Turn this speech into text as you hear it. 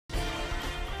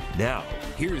Now,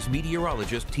 here's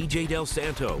meteorologist TJ Del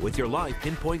Santo with your live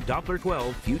Pinpoint Doppler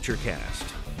 12 Futurecast.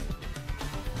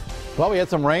 Well, we had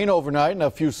some rain overnight and a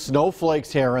few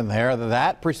snowflakes here and there.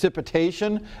 That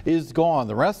precipitation is gone.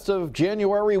 The rest of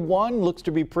January 1 looks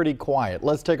to be pretty quiet.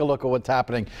 Let's take a look at what's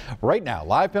happening right now.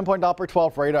 Live Pinpoint Doppler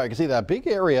 12 radar. You can see that big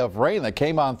area of rain that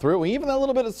came on through. Even a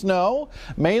little bit of snow,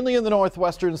 mainly in the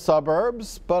northwestern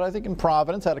suburbs. But I think in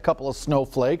Providence had a couple of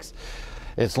snowflakes.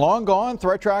 It's long gone.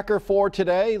 Threat tracker for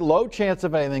today, low chance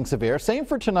of anything severe. Same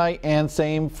for tonight and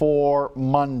same for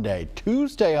Monday.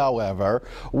 Tuesday, however,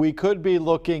 we could be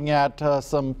looking at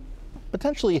some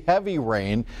potentially heavy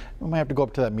rain. We might have to go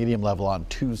up to that medium level on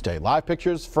Tuesday. Live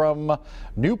pictures from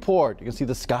Newport. You can see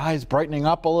the skies brightening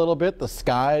up a little bit. The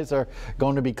skies are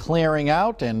going to be clearing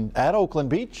out, and at Oakland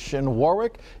Beach in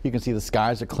Warwick, you can see the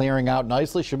skies are clearing out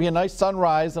nicely. Should be a nice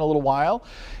sunrise in a little while.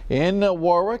 In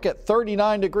Warwick at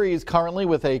 39 degrees currently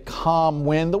with a calm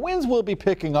wind. The winds will be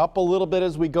picking up a little bit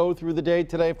as we go through the day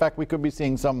today. In fact, we could be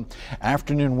seeing some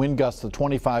afternoon wind gusts of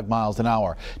 25 miles an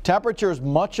hour. Temperatures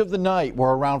much of the night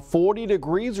were around 40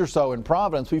 degrees or so in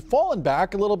Providence. We've fallen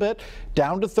back a little bit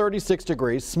down to 36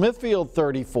 degrees. Smithfield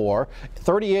 34,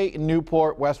 38 in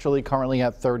Newport. Westerly currently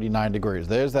at 39 degrees.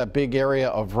 There's that big area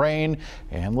of rain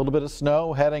and a little bit of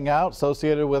snow heading out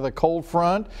associated with a cold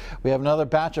front. We have another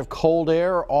batch of cold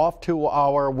air off to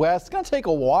our west. It's going to take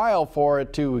a while for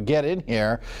it to get in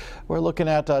here. We're looking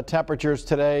at temperatures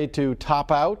today to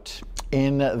top out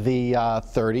in the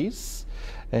 30s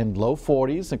and low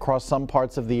 40s across some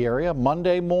parts of the area.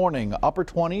 Monday morning, upper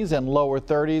 20s and lower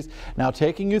 30s. Now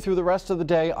taking you through the rest of the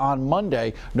day on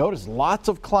Monday, notice lots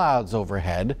of clouds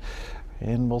overhead.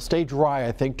 And we'll stay dry,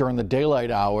 I think, during the daylight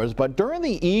hours. But during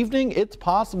the evening, it's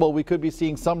possible we could be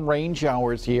seeing some rain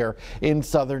showers here in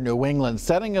southern New England,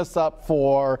 setting us up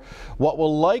for what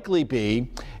will likely be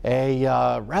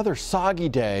a rather soggy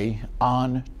day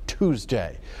on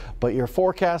Tuesday. But your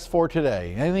forecast for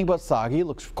today, anything but soggy.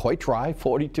 Looks quite dry,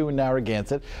 42 in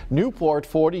Narragansett. Newport,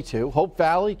 42. Hope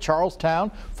Valley,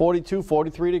 Charlestown, 42,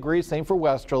 43 degrees. Same for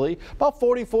Westerly. About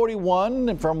 40,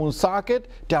 41 from Woonsocket,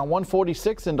 down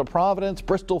 146 into Providence.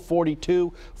 Bristol,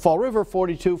 42. Fall River,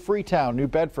 42. Freetown, New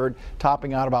Bedford,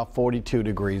 topping out about 42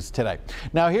 degrees today.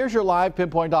 Now here's your live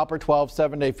Pinpoint Doppler 12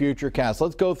 7-day Futurecast.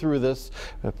 Let's go through this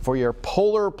for your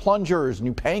polar plungers,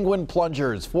 new penguin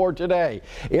plungers for today.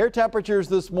 Air temperatures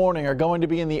this morning are going to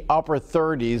be in the upper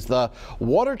 30s. The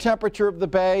water temperature of the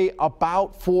bay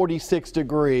about 46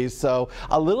 degrees, so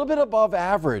a little bit above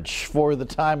average for the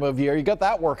time of year. You got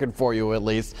that working for you at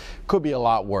least. Could be a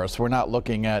lot worse. We're not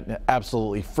looking at an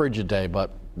absolutely frigid day,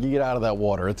 but you get out of that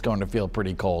water, it's going to feel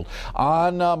pretty cold.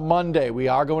 On Monday, we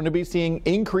are going to be seeing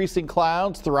increasing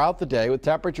clouds throughout the day with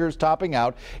temperatures topping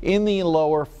out in the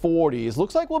lower 40s.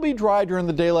 Looks like we'll be dry during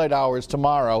the daylight hours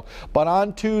tomorrow, but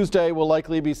on Tuesday, we'll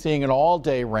likely be seeing an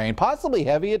all-day rain, possibly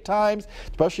heavy at times,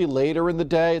 especially later in the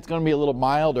day. It's going to be a little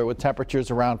milder with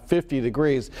temperatures around 50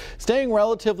 degrees. Staying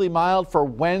relatively mild for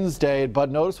Wednesday, but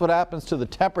notice what happens to the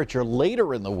temperature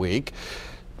later in the week.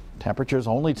 Temperatures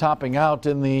only topping out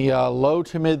in the low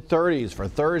to mid 30s for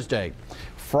Thursday,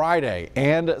 Friday,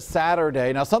 and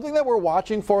Saturday. Now, something that we're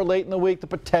watching for late in the week, the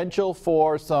potential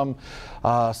for some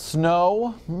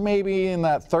snow, maybe in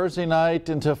that Thursday night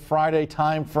into Friday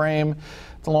time frame.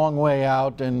 It's a long way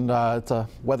out, and it's a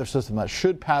weather system that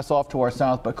should pass off to our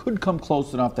south, but could come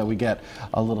close enough that we get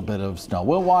a little bit of snow.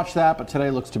 We'll watch that, but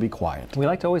today looks to be quiet. We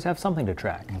like to always have something to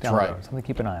track. That's right. Something to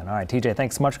keep an eye on. All right, TJ,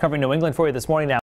 thanks so much for covering New England for you this morning. Now,